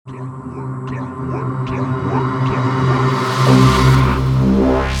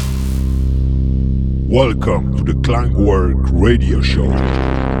to the Klangwerk Radio Show.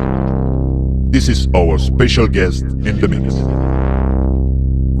 This is our special guest in the mix.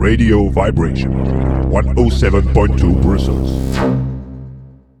 Radio Vibration, 107.2 Brussels.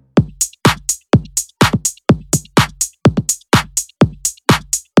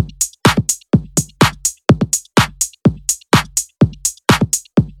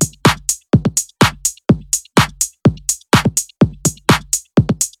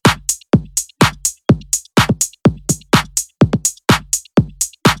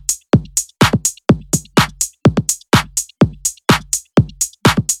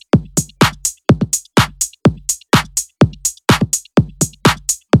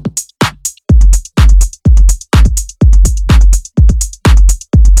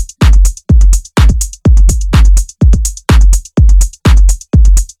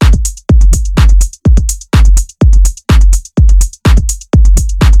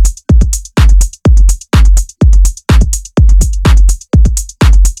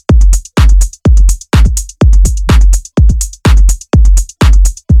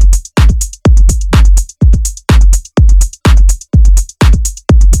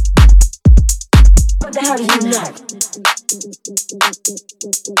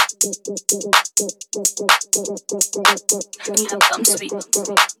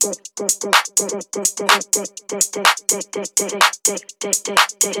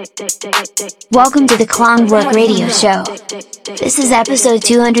 Welcome to the Klangwerk Radio Show. This is episode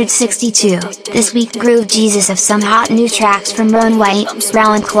 262. This week Groove Jesus of some hot new tracks from Ron White,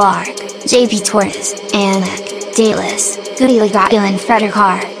 Rowan Clark, JP Torres, Anak, Dateless, Goody Legato, Frederick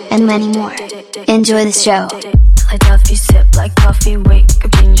Carr, and many more. Enjoy the show. Like toffee, sip like coffee, wake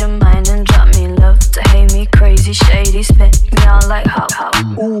up, change your mind and drop me love to hate me, crazy, shady, spit me out like hot.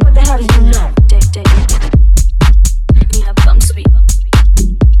 Ooh, what the hell do you know? Me up, I'm sweet.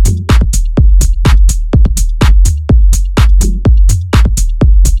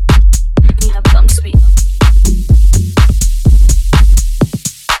 Me up, I'm sweet.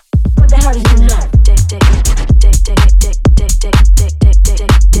 What the hell do you know?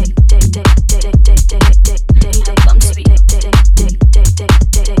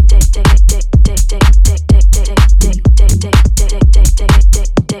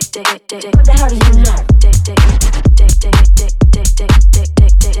 What the hell do you know?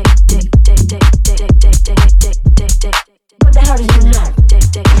 What the hell do you know?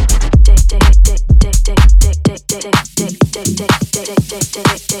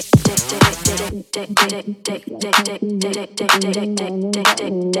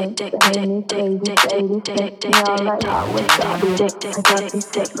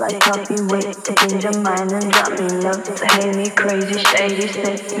 Like coffee, wait to change your mind and drop me love to hate me, crazy, shady,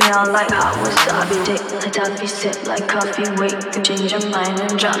 spit me out like hot wasabi. Like toffee, sip like coffee, wait to change your mind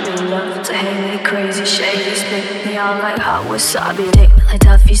and drop me love to hate me, crazy, shady, spit me out like hot wasabi. Like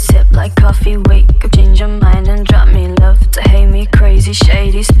toffee, sip like coffee, wait to change your mind and drop me love to hate me, crazy,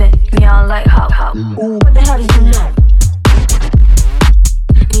 shady, spit me out like hot. Ooh, what the hell do you know?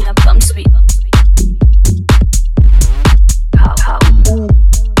 Me up, I'm sweet. How, ooh.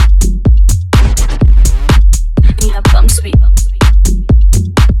 Me up, I'm sweet.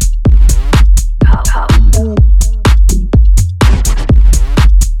 How, ooh.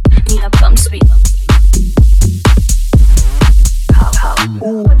 Me up, I'm sweet. How,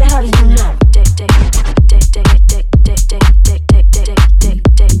 ooh. What the hell do you know?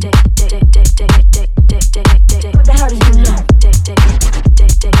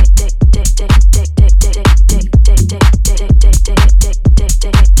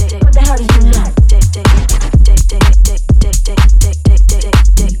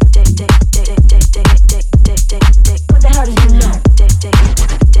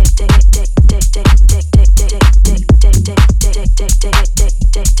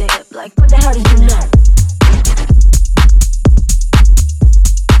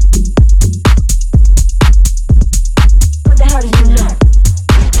 What the hell do you know?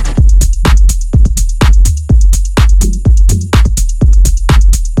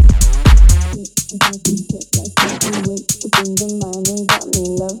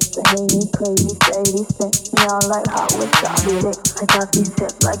 Like hot wasabi, like toffee,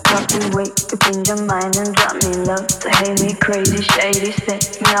 sip like coffee, wake up, change your mind and drop me love to hate me, crazy, shady,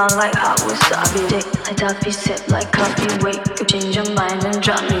 spit me out like hot wasabi. Like toffee, sip like coffee, wake up, change your mind and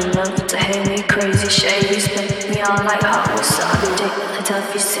drop me love to hate me, crazy, shady, spit me out like hot wasabi.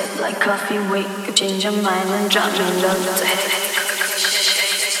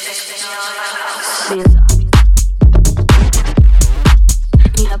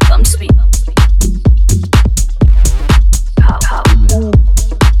 Me up, I'm sweet. How, ooh.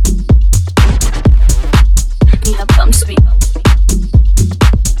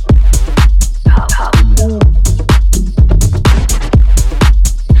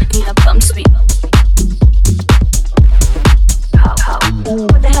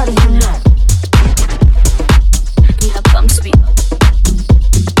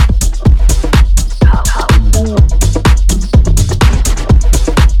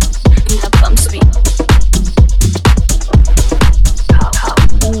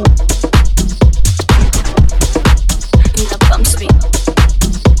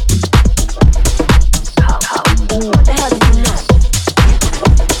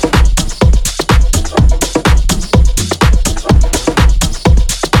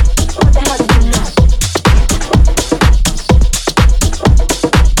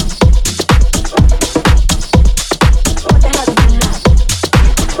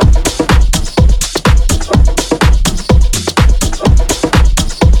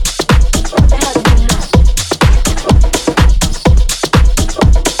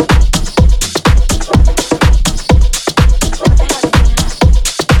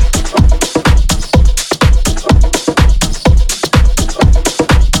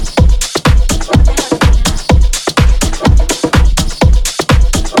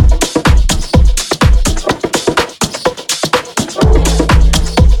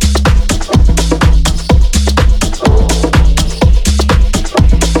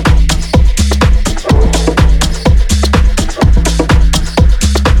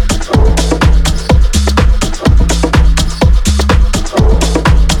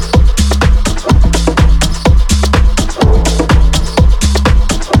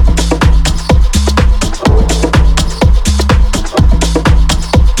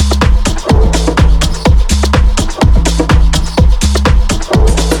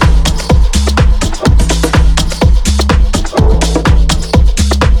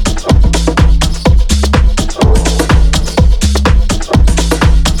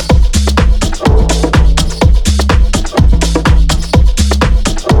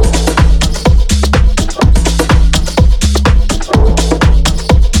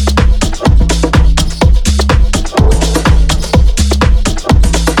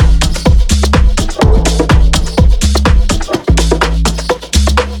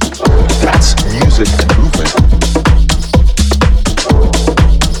 music and movement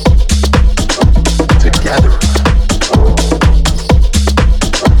together.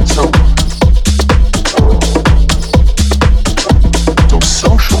 So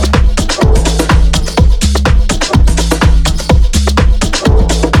social.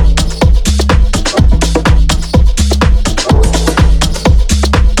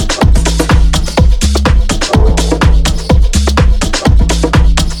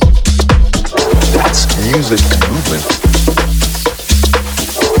 Music and movement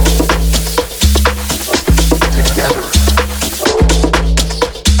together.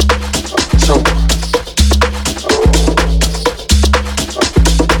 So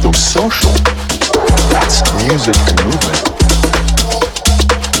social. That's music and movement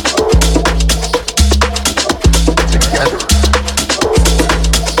together.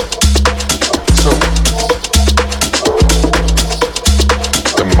 So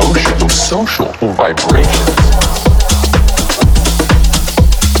emotional, social vibrations.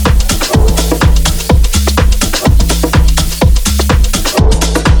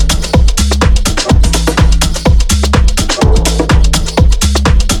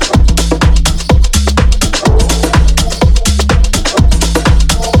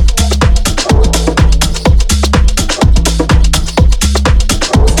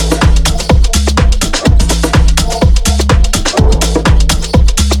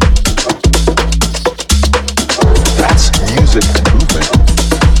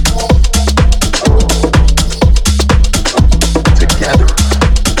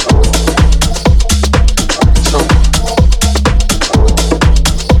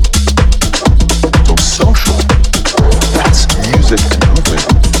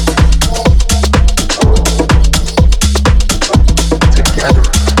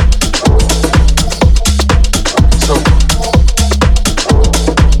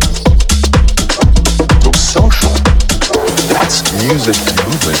 Music and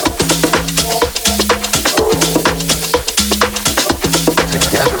movement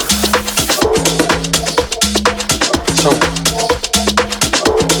together. So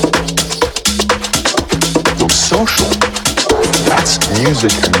social. That's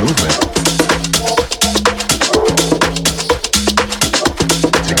music and movement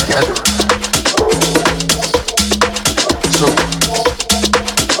together. So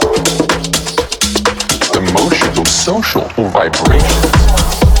emotional, social vibrations.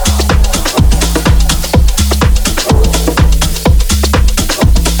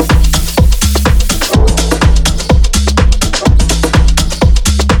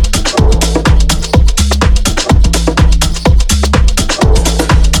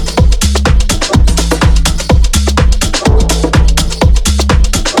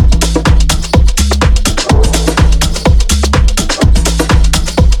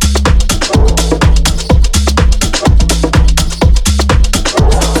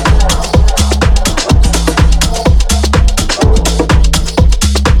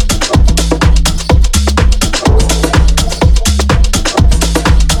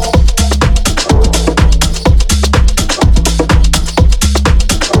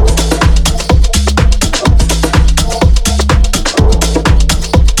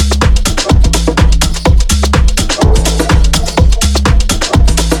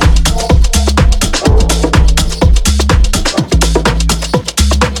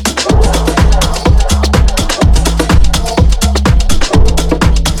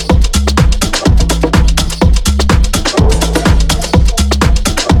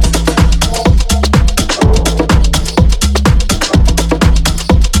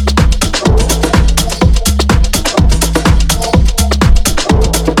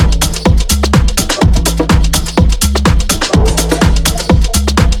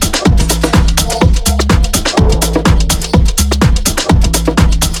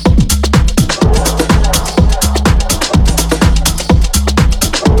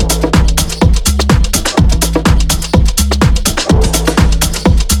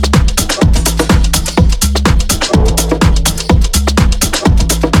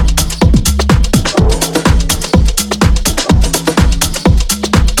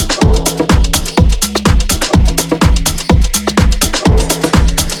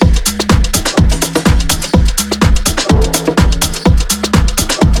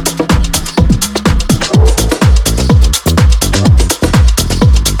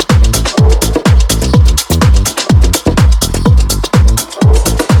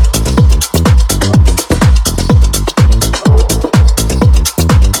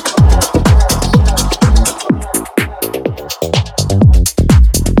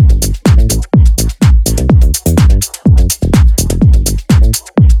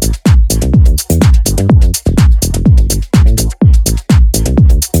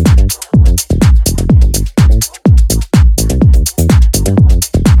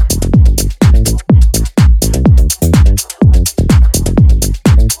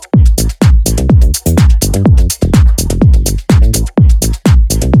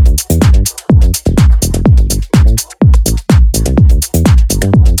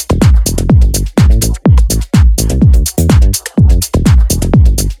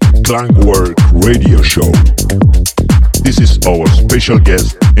 Clangwork Radio Show. This is our special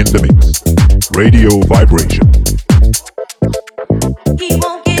guest in the mix, Radio Vibration. He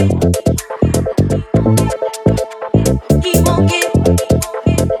won't get. He won't get.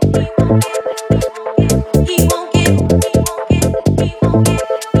 He won't get. He won't get.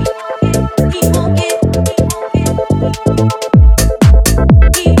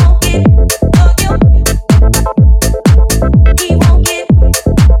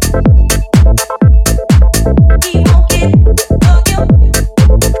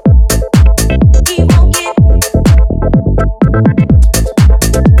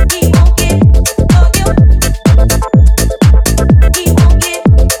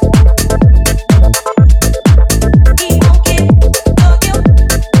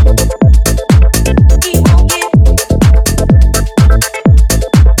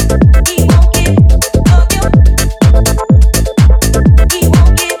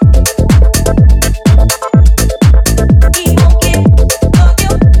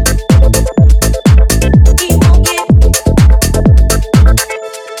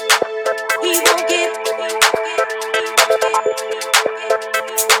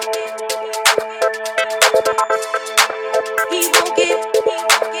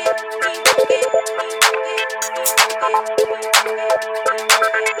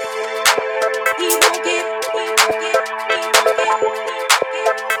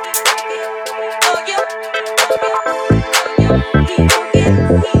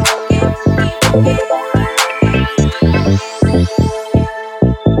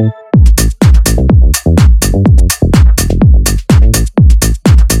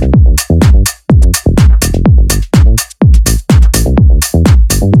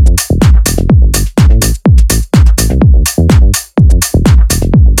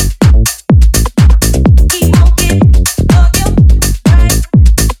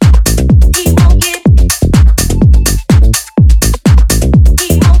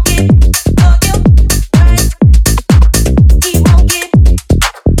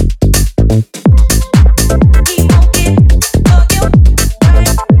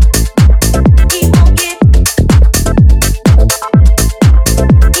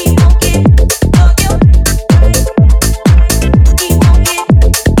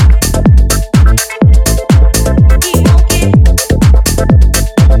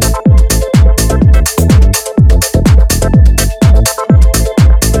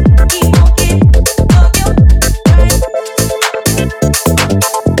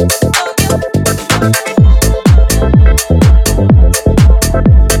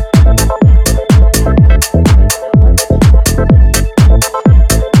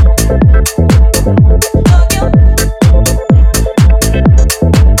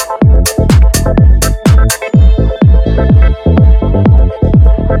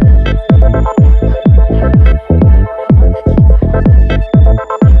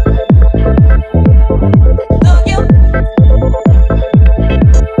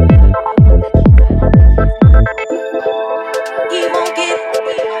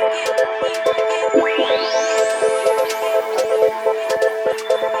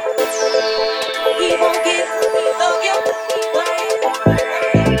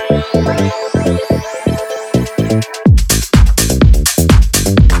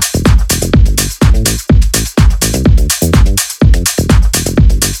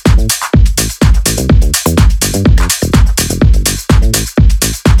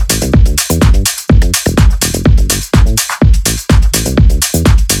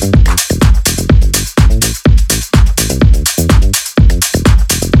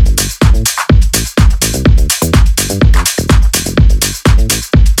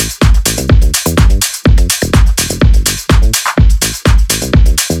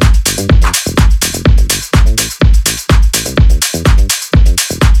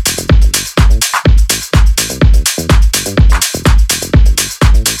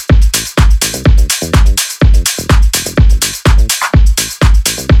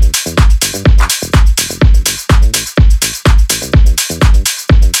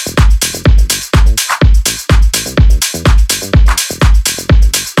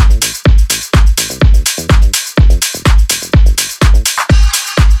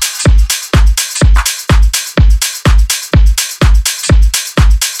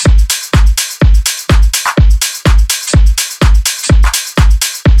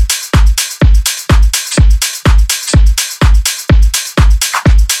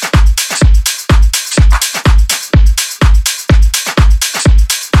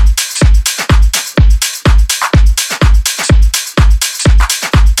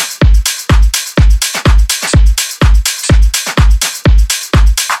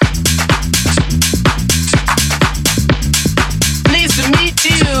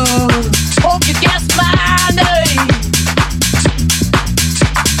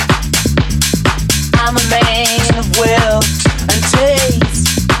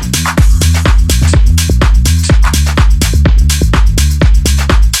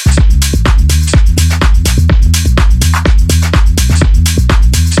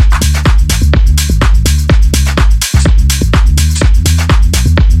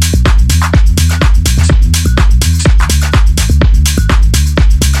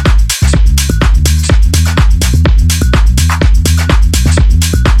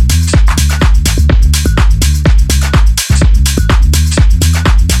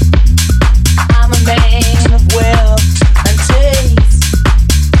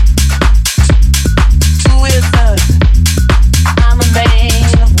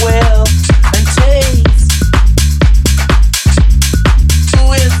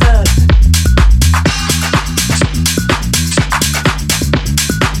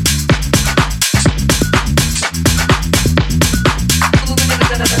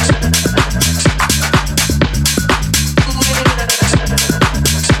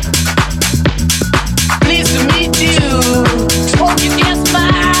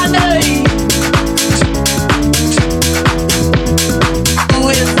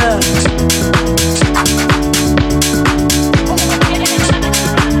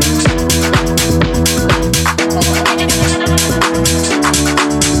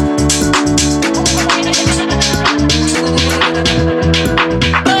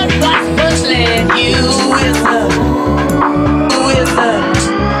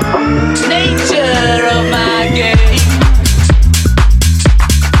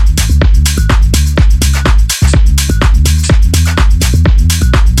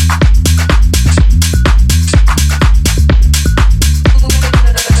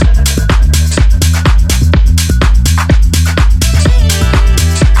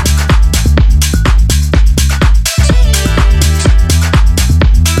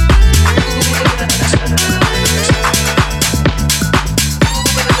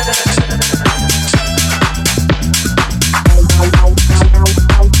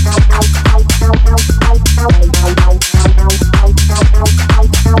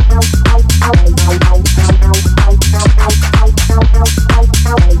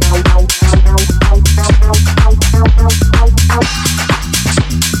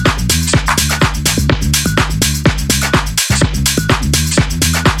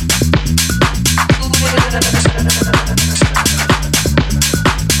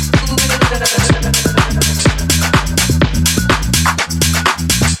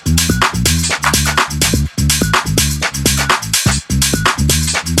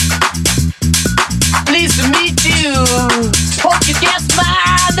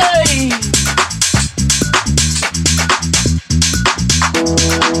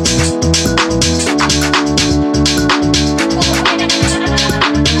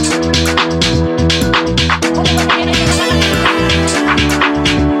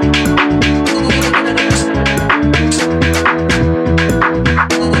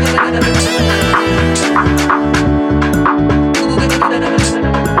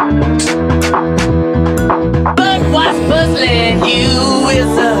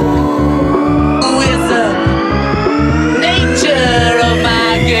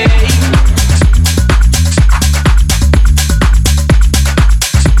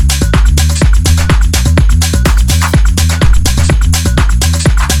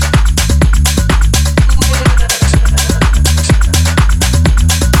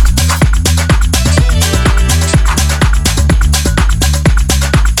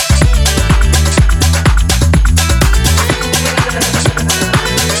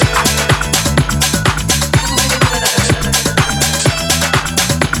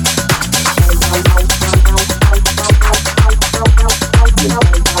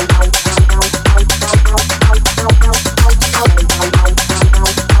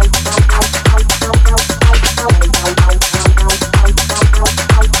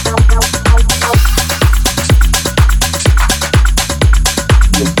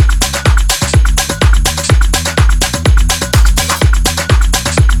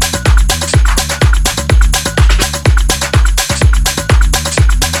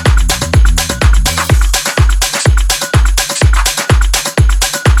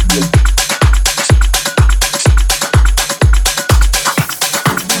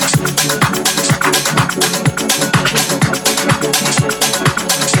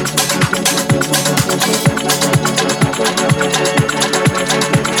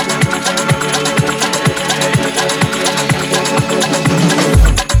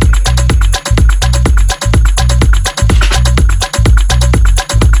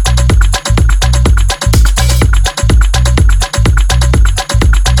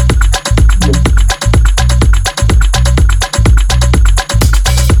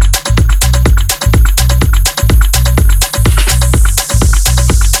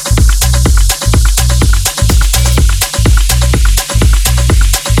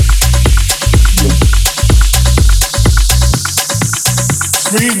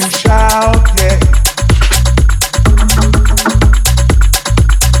 Scream and shout, yeah.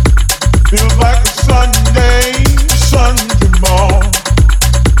 Feels like a Sunday morning.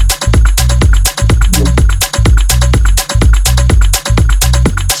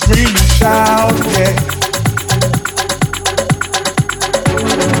 Scream and shout, yeah.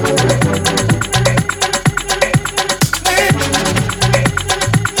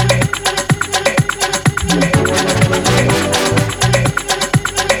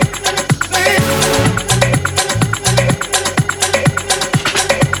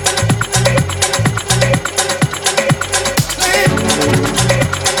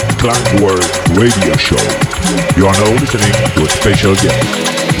 Clangwork Radio Show. You are now listening to a special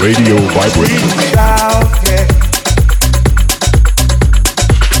guest, Radio Vibration.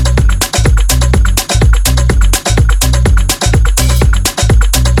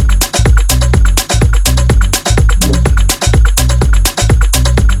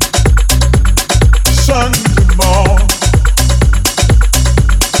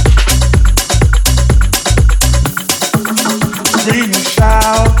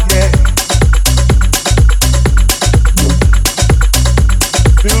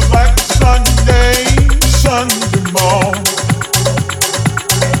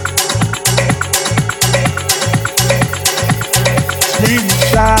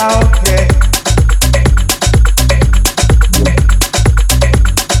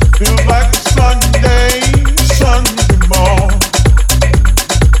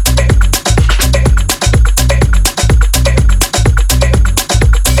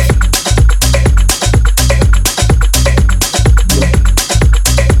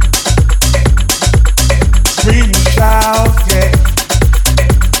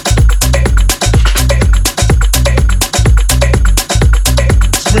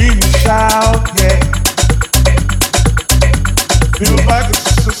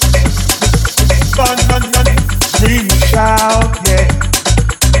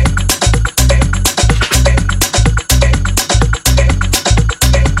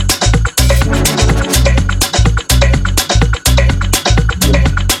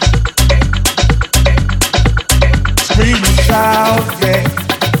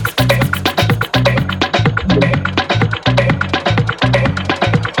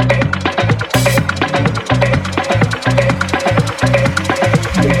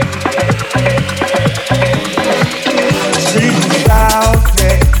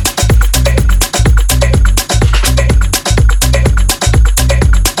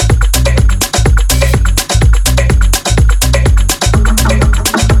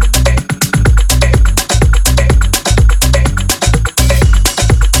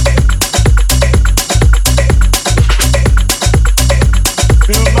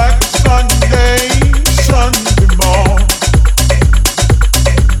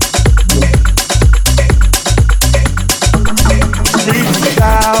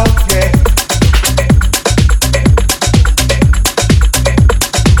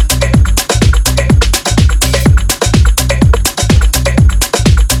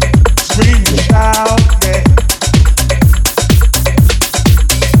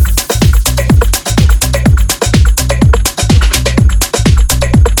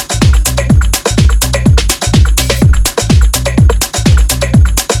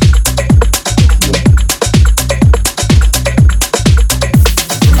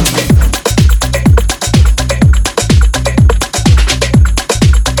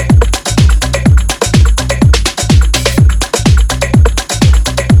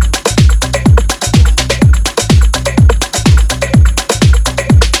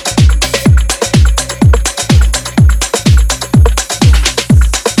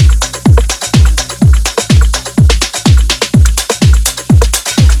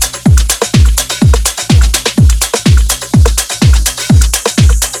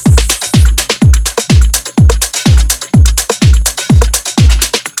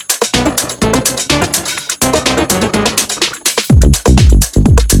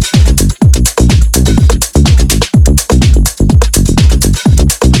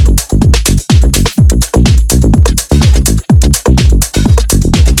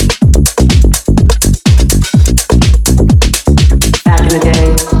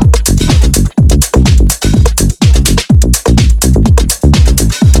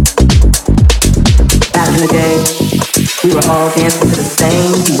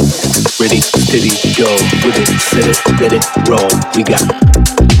 Let it roll. We got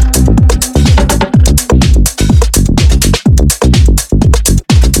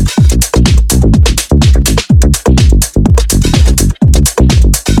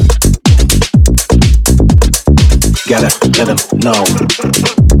gotta let them know.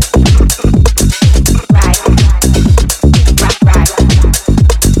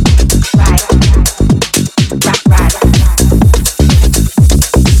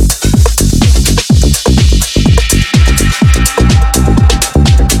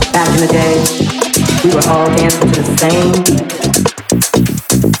 Back in the day, we were all dancing to the same beat.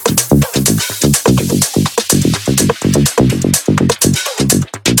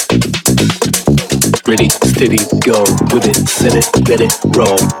 Ready, steady, go with it, set it, let it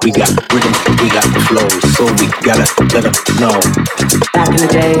roll. We got rhythm, we got flow, so we gotta let them know. Back in the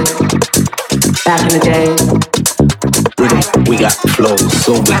day, back in the day, Rhythm, we got flow,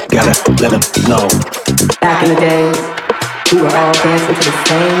 so we gotta let them know. back in the day, we were all dancing to the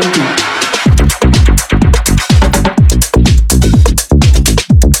same beat.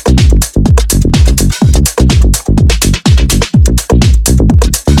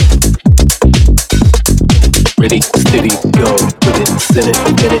 Ready, steady, go with it, set it,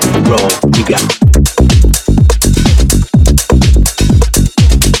 let it roll. We got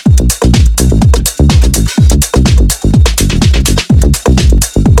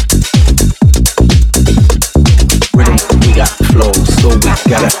rhythm, we got flow, so we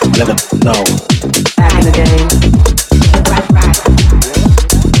gotta let them know. Back in the day,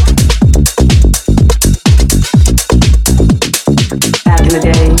 back in the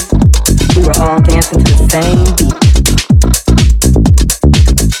day, we were all dancing to the same beat.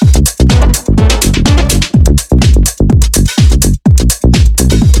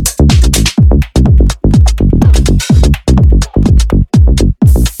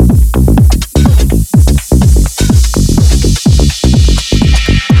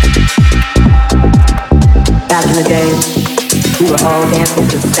 Back in the day, we were all dancing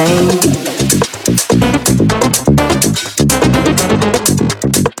to the same beat.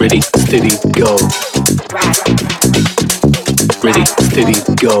 Ready, steady, go. Ready, steady,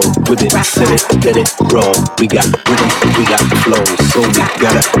 go with it, set it, let it roll. We got rhythm, we got flow, so we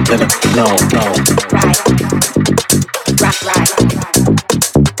gotta let them know.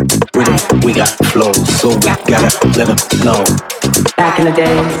 Rhythm, we got flow, so we gotta let them know. Back in the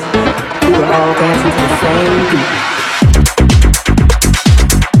days, we were all dancing to the same beat.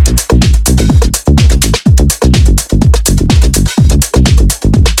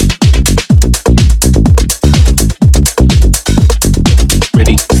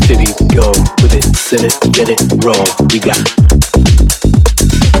 Ready, steady, go with it, set it, let it roll. We got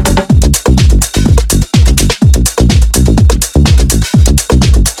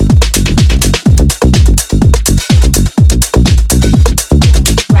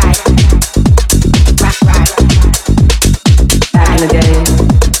Back in the days,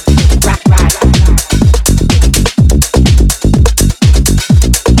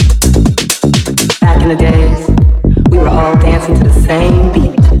 back in the days, we were all dancing to the same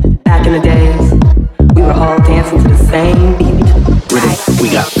beat. Back in the days, we were all dancing to the same beat. rhythm, we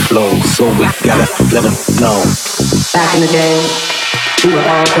got flow, so we gotta let them know. Back in the days, we were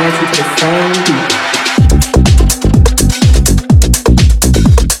all dancing to the same beat.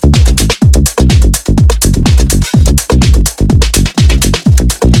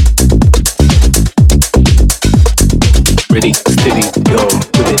 Ready, steady, go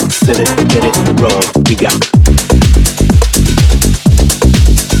with it, set it, let it roll. We got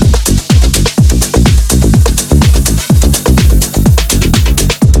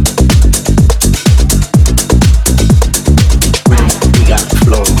rhythm, we got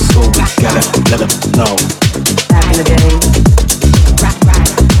flow, so we gotta let them know. Back in the days,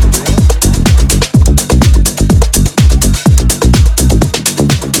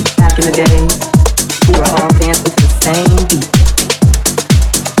 back in the days, we were all dancing to the same beat.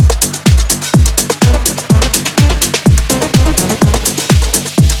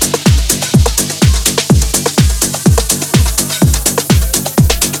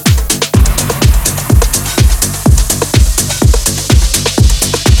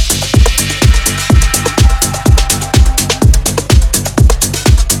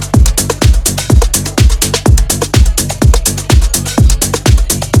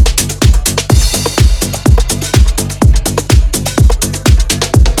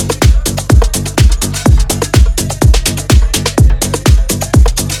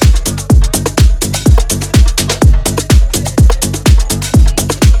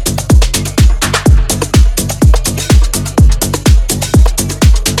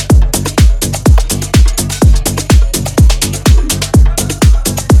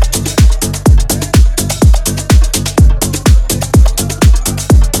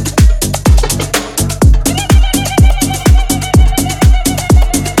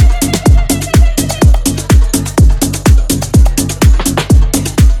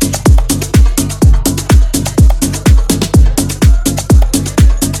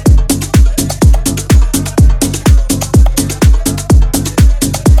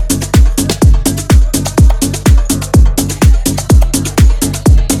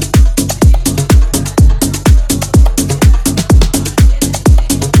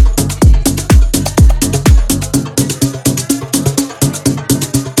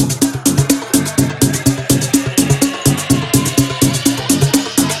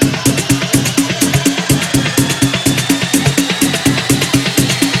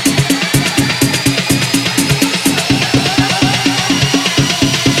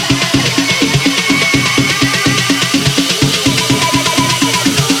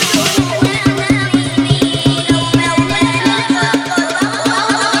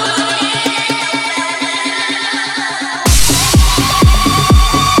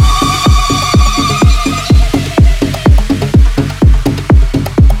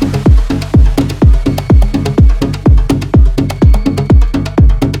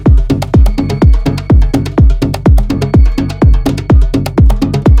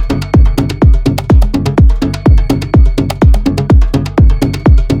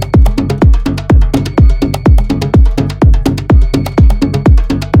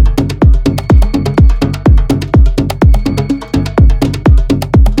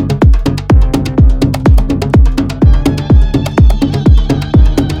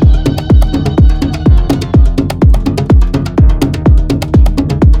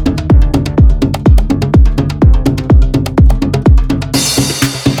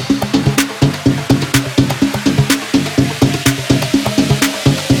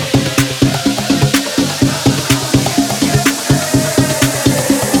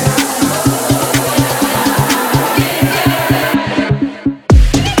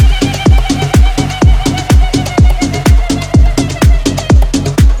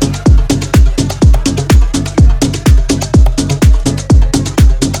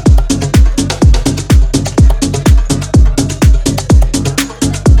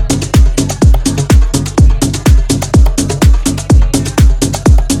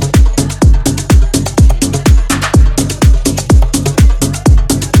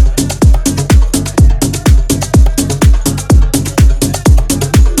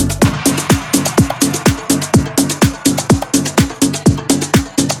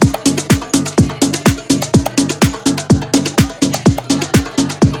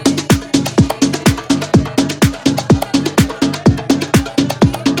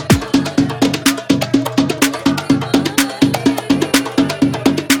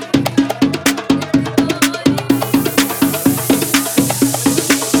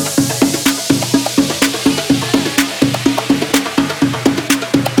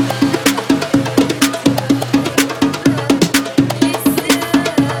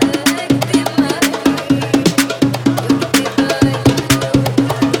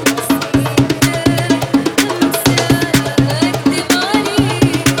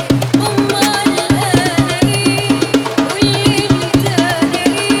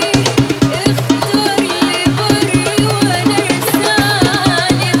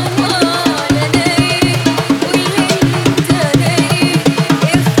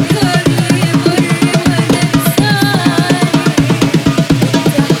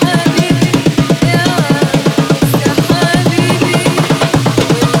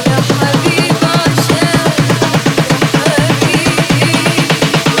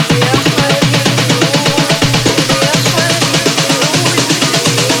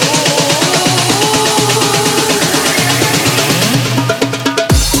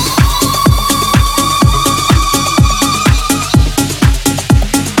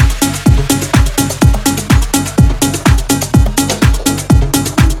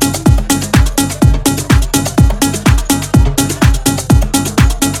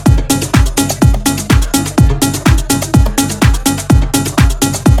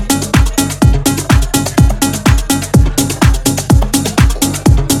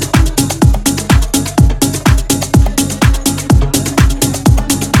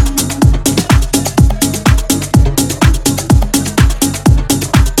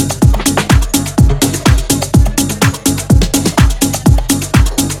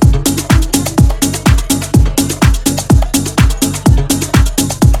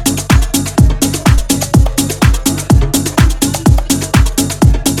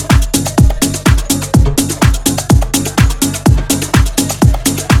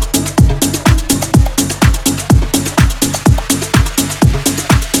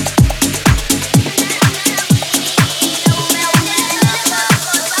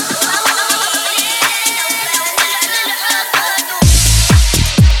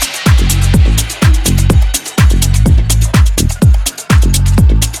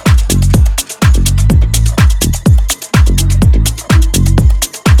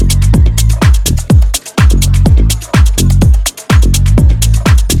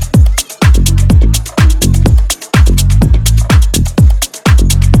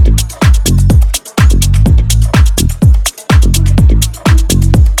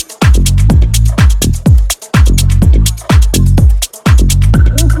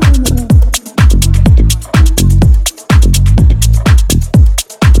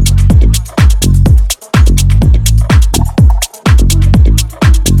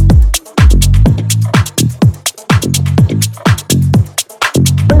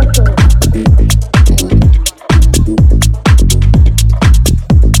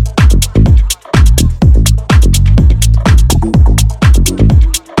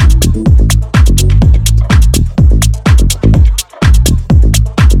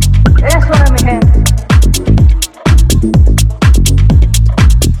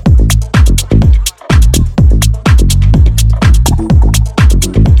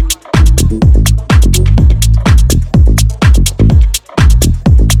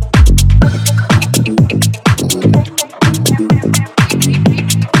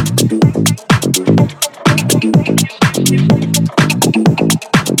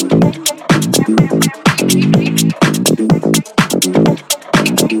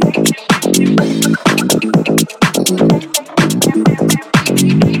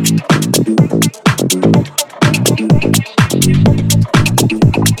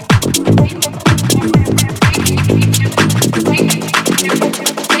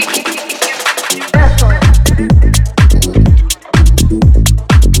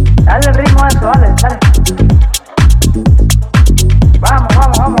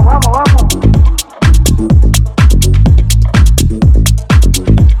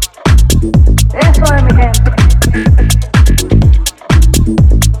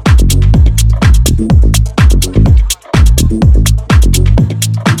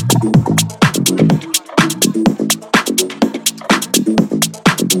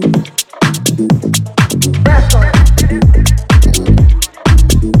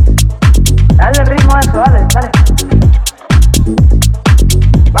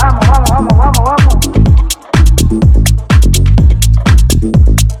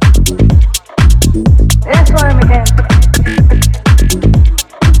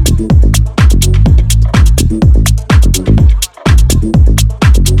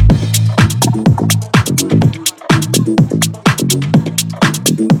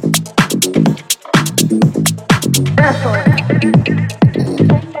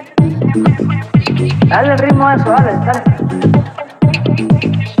 Dale el ritmo a eso, dale, dale.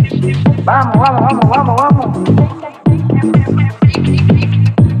 Vamos, vamos, vamos, vamos, vamos.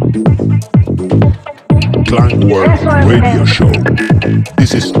 Clangwork Radio Show.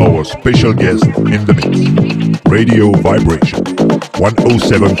 This is our special guest in the mix. Radio Vibration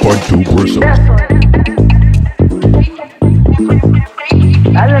 107.2 Brussels.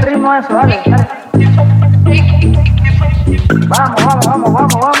 Dale el ritmo a eso, dale, dale. Vamos, vamos, vamos,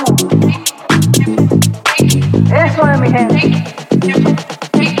 vamos, vamos. Eso es mi gente.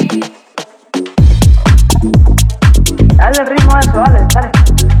 Dale el ritmo a eso, dale, dale.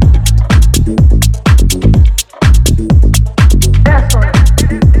 Eso es.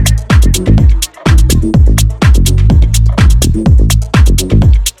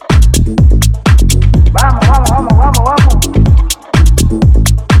 Vamos, vamos, vamos, vamos, vamos.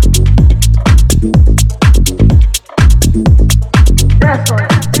 Eso es.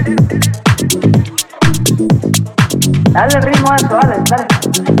 Dale el ritmo a eso, dale, dale.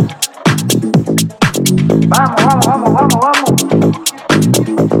 Vamos, vamos, vamos, vamos, vamos.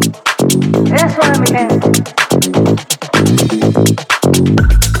 Eso es mi gente.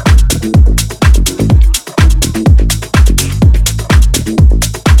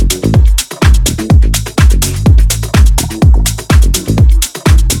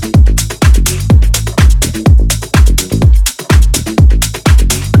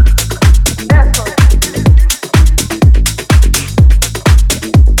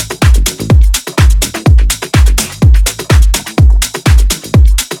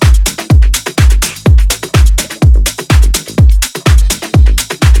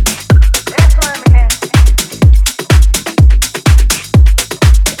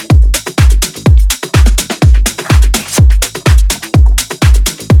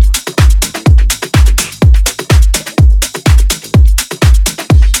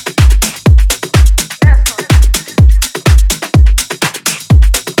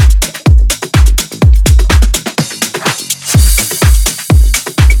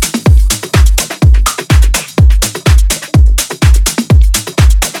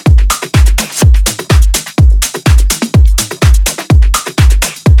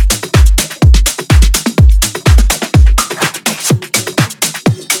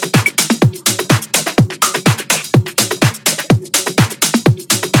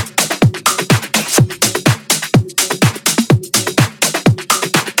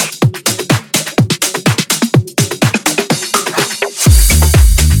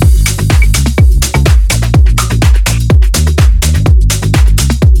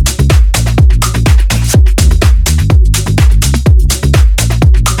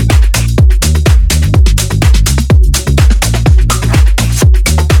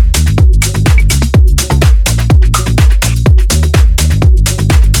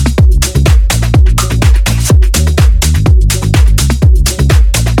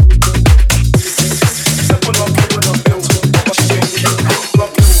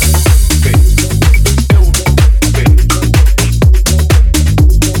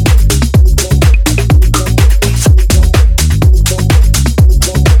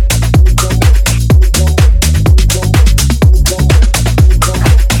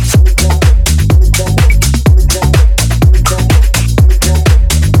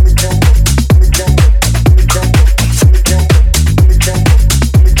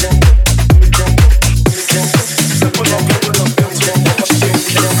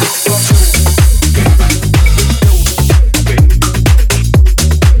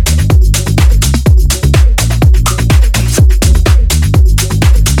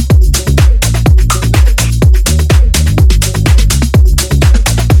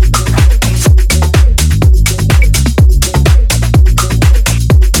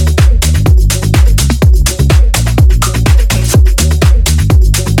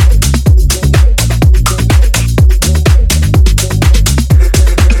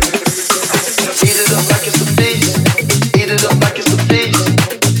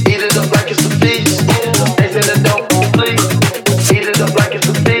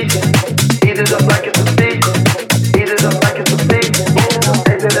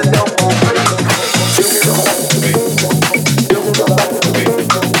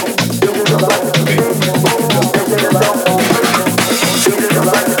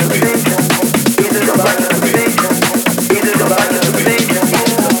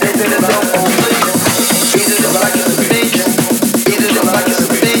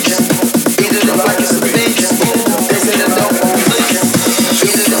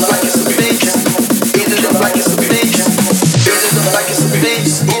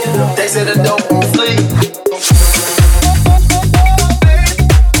 They say the dope won't flee.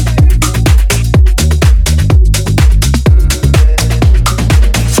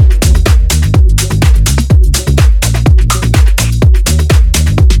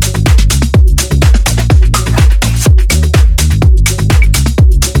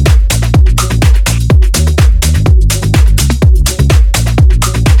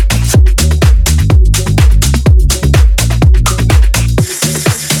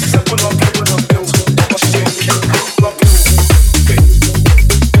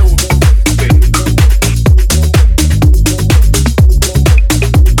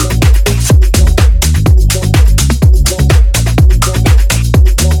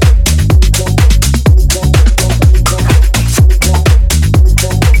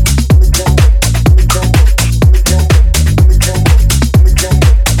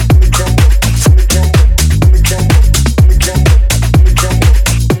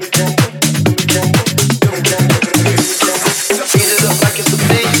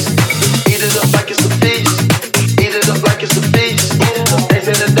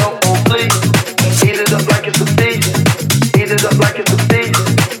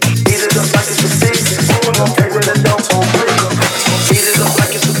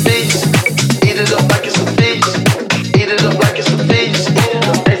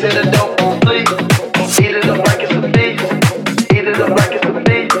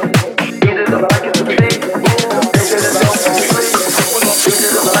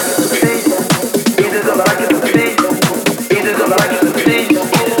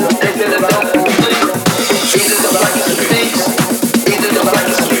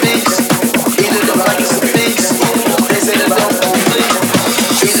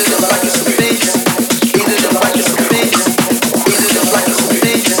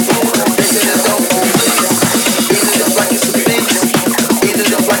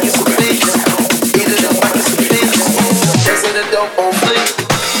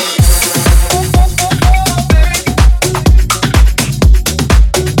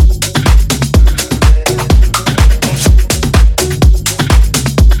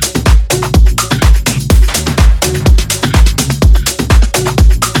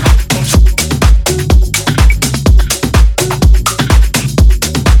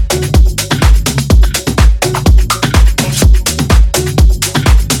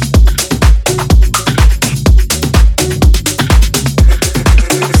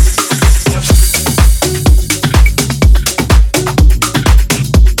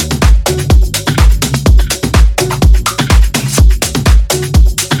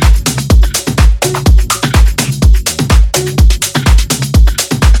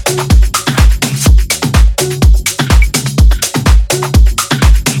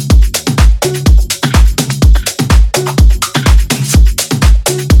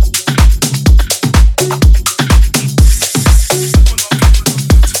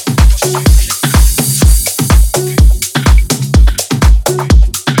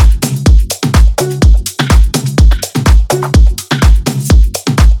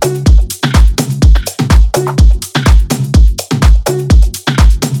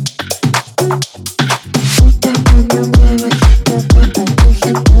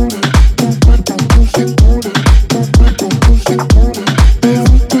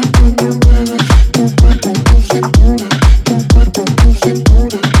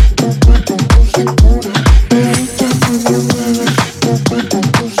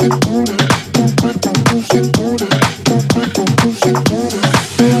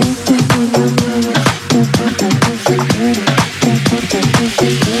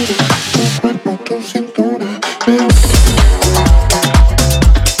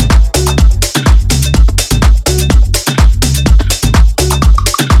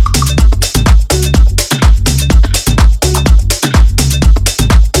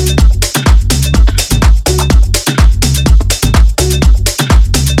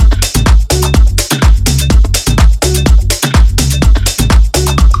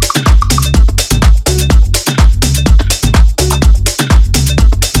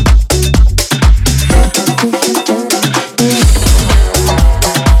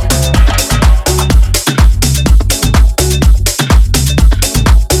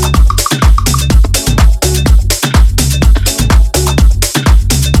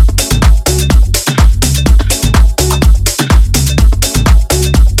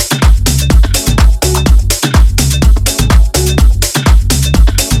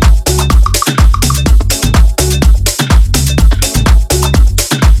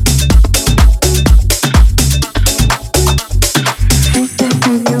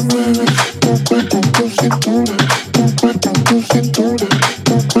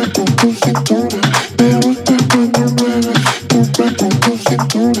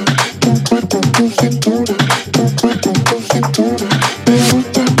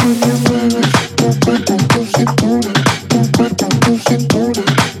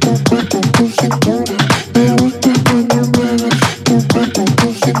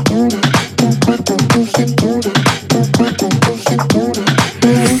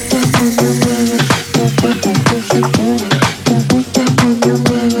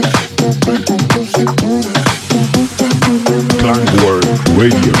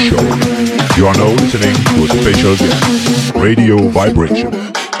 Radio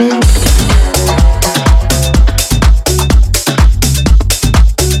Vibration.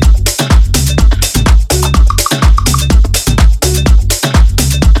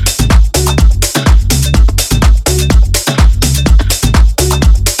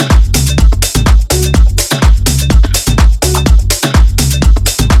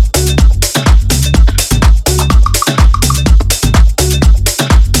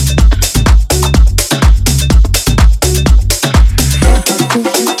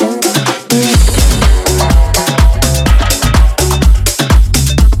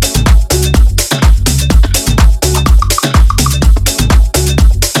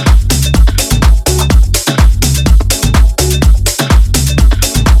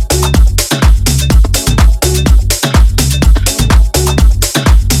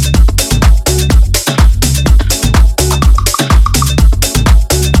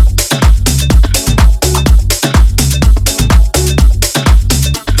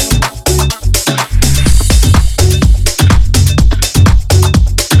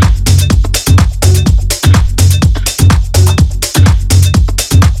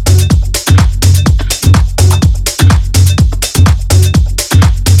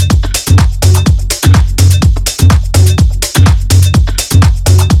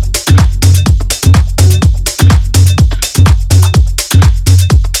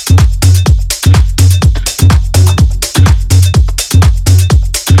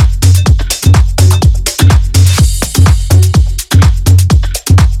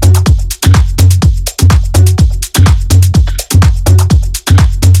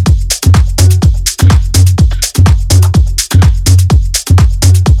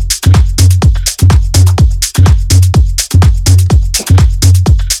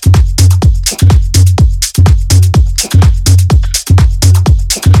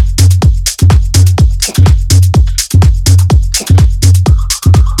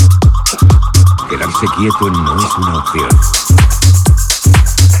 Quieto no es una opción.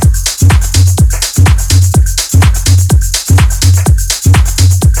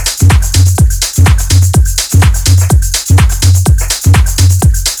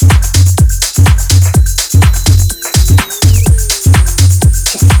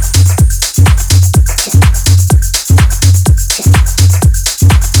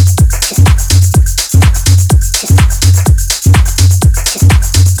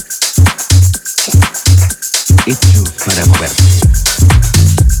 Hecho para moverse.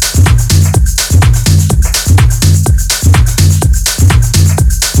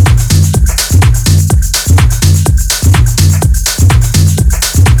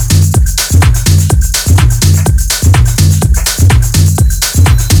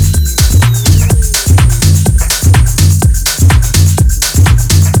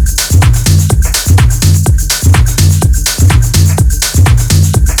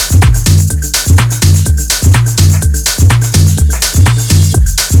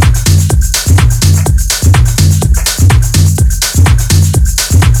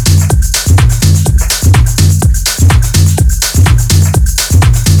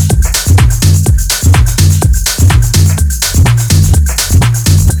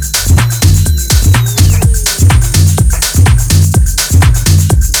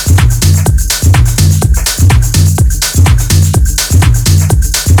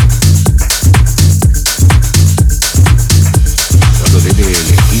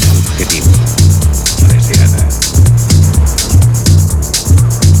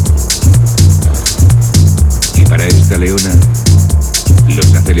 Leona,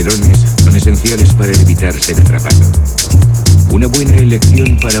 los acelerones son esenciales para evitar ser atrapado. Una buena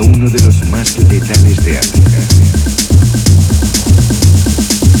elección para uno de los más letales de África.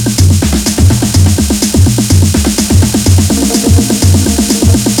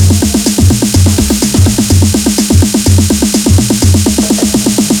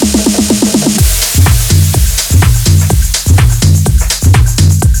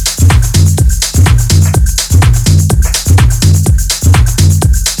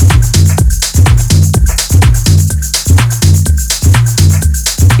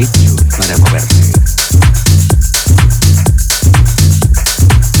 hecho para moverse.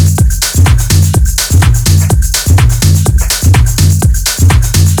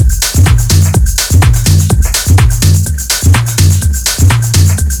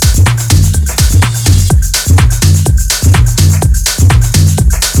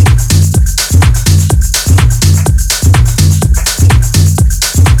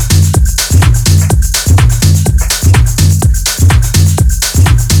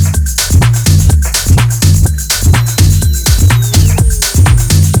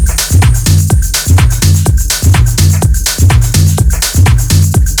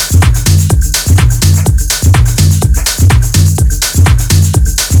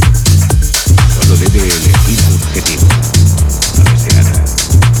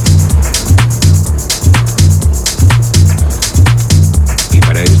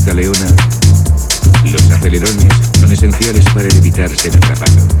 Ser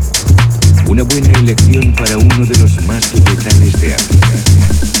atrapado. Una buena elección para uno de los más letales de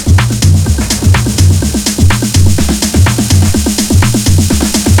África.